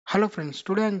Hello friends,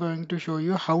 today I'm going to show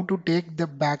you how to take the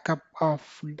backup of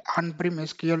on-prem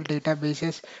SQL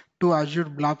databases to Azure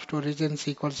Blob Storage and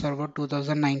SQL Server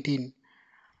 2019.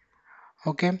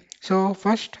 Okay, so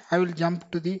first I will jump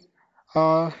to the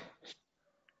uh,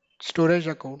 storage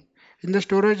account. In the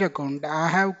storage account, I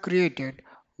have created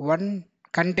one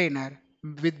container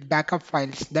with backup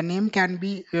files. The name can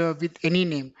be with any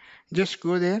name. Just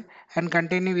go there and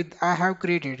container with I have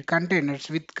created containers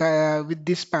with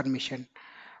this permission.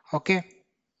 Okay,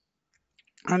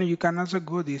 and you can also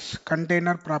go this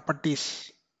container properties.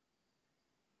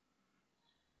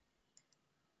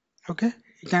 Okay,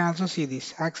 you can also see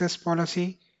this access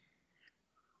policy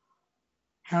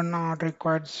are not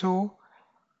required. So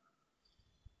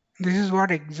this is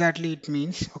what exactly it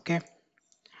means. Okay,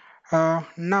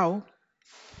 now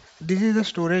this is the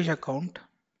storage account.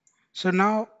 So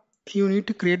now you need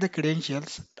to create the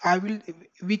credentials.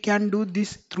 We can do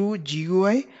this through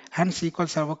GUI and SQL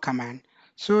Server command.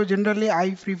 So generally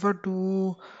I prefer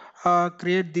to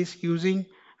create this using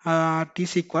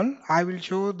T-SQL. I will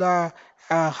show the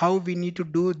how we need to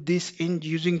do this in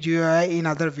using GUI in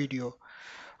other video.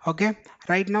 Okay,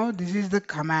 right now this is the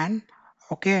command.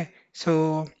 Okay,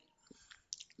 so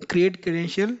create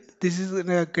credential. This is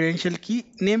a credential key.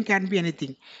 Name can be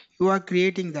anything. You are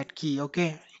creating that key. Okay,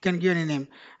 you can give any name.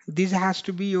 This has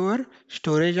to be your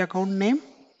storage account name.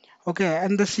 Okay,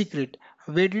 and the secret.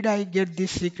 Where did I get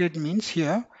this secret means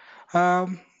here.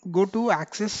 Go to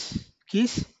access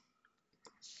keys.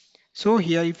 So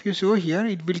here, if you show here,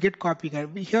 it will get copy.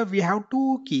 Here we have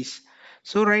two keys.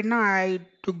 So right now I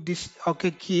took this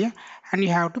okay key and you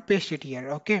have to paste it here.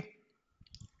 Okay,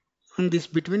 in this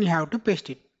between you have to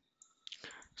paste it.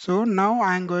 So now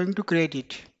I am going to create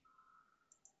it.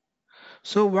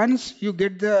 So once you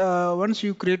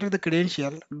created the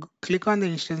credential, click on the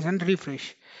instance and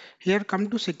refresh. Here come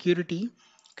to security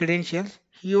credentials.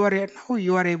 Now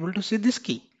you are able to see this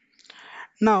key.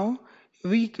 Now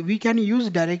we can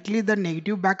use directly the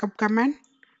negative backup command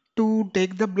to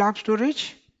take the blob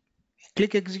storage.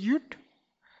 Click execute.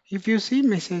 If you see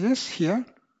messages here,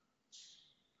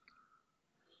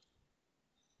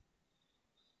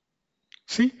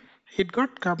 see it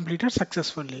got completed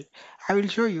successfully. I will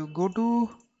show you. Go to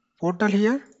portal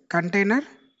here, container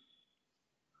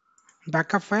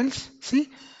backup files. See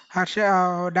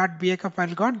Harsha .backup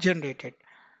file got generated.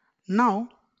 Now,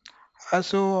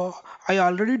 so I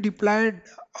already deployed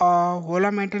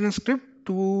Hola maintenance script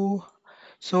to.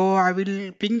 So I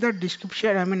will ping the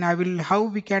description. I mean, I will how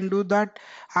we can do that.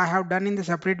 I have done in the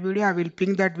separate video. I will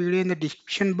ping that video in the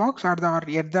description box or at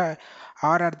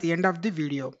the end of the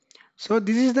video. So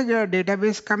this is the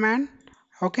database command.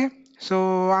 Okay.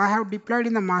 So I have deployed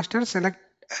in the master. Select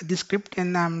the script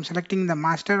and I'm selecting the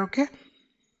master. Okay.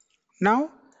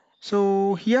 Now,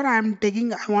 so here I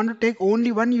want to take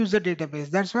only one user database.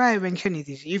 That's why I mention it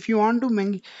is. If you want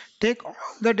to take all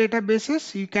the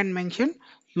databases, you can mention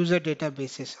user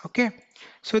databases. Okay.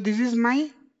 So this is my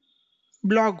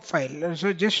blog file.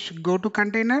 So just go to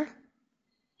container,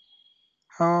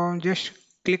 just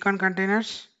click on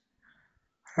containers,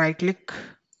 right click,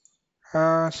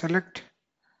 select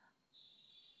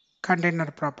container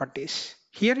properties.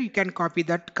 Here you can copy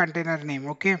that container name.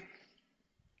 Okay.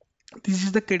 This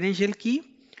is the credential key.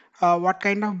 What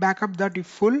kind of backup that is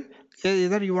full,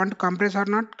 either you want to compress or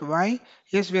not. Why?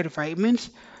 Yes, verify. It means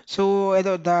so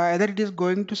either it is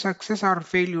going to success or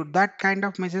failure. That kind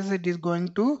of message it is going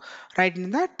to write in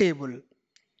the table.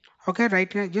 Okay,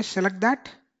 right now just select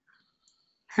that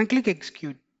and click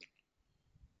execute.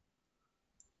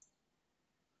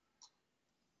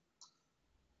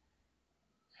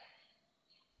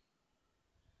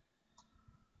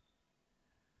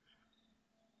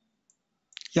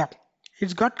 Yeah,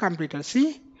 it's got completed.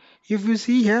 See, if you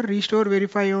see here, restore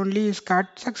verify only is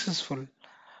got successful.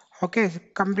 Okay,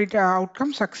 complete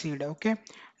outcome succeed. Okay,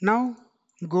 now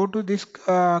go to this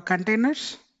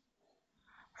containers.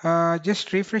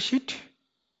 Just refresh it.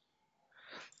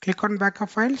 Click on backup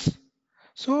files.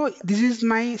 So this is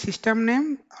my system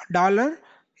name dollar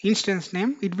instance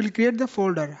name. It will create the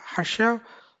folder Harsha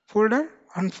folder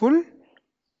on full.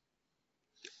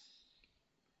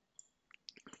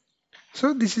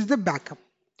 So this is the backup.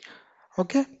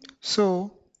 Okay.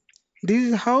 So this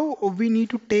is how we need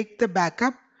to take the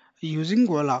backup using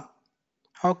Gola.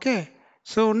 Okay.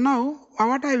 So now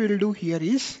what I will do here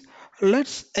is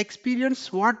let's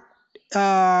experience what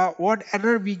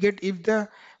error we get if the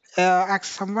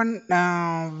someone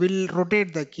will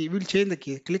rotate the key, will change the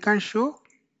key. Click on show.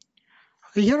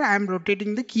 Here I am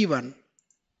rotating the key one.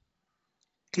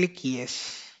 Click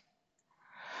yes.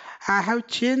 I have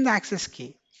changed the access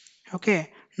key.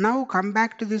 Okay. Now come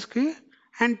back to this key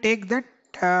and take that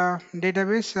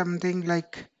database something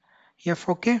like F.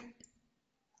 Okay.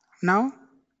 Now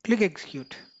click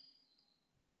execute.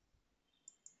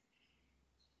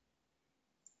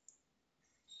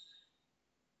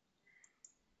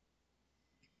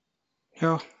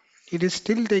 Here it is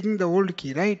still taking the old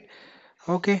key, right?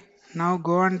 Okay. Now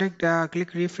go and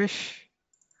click refresh.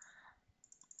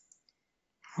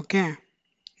 Okay.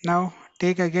 Now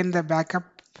take again the backup.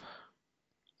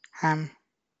 Um,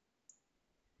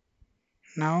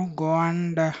 Now go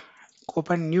and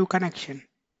open new connection.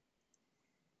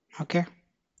 Okay.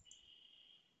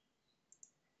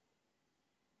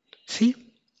 See,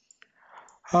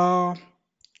 uh,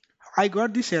 I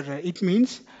got this error. It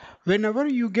means whenever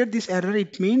you get this error,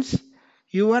 it means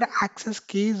your access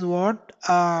key is what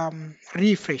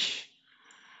refresh.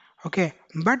 Okay.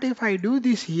 But if I do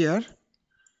this here,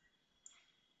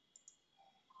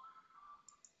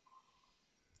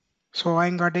 so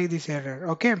I'm getting this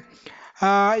error. Okay.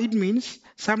 It means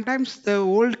sometimes the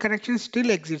old connection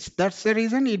still exists. That's the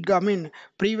reason it got, I mean,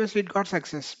 previously it got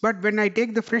success. But when I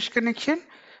take the fresh connection,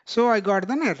 so I got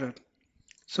an error.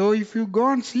 So if you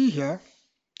go and see here,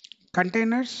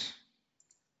 containers,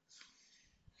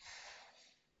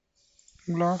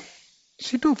 blah,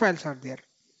 see two files are there.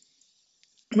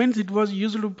 Means it was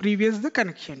used to previous the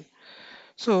connection.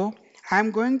 So I'm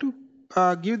going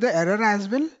to give the error as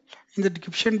well in the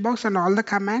description box and all the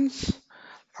commands.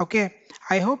 Okay.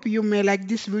 I hope you may like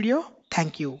this video.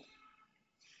 Thank you.